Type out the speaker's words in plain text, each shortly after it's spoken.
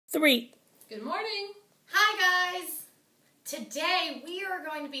3. Good morning. Hi guys! Today we are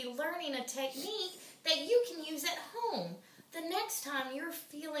going to be learning a technique that you can use at home. The next time you're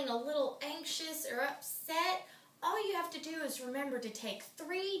feeling a little anxious or upset, all you have to do is remember to take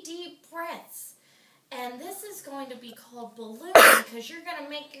 3 deep breaths. And this is going to be called balloon because you're going to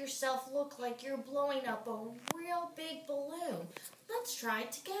make yourself look like you're blowing up a real big balloon. Let's try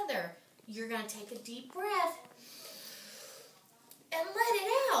it together. You're going to take a deep breath and let it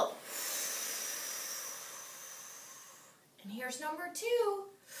out. And here's number 2.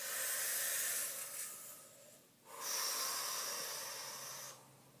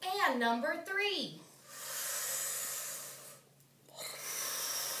 And number 3.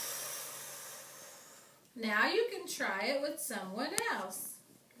 Now you can try it with someone else.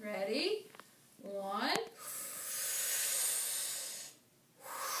 Ready? 1.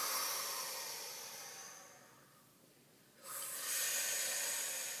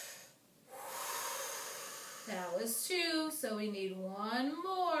 That was 2, so we need 1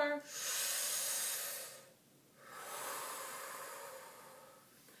 more.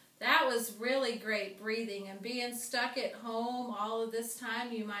 That was really great breathing, and being stuck at home all of this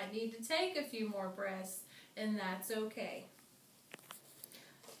time, you might need to take a few more breaths, and that's okay.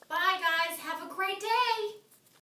 Bye guys, have a great day!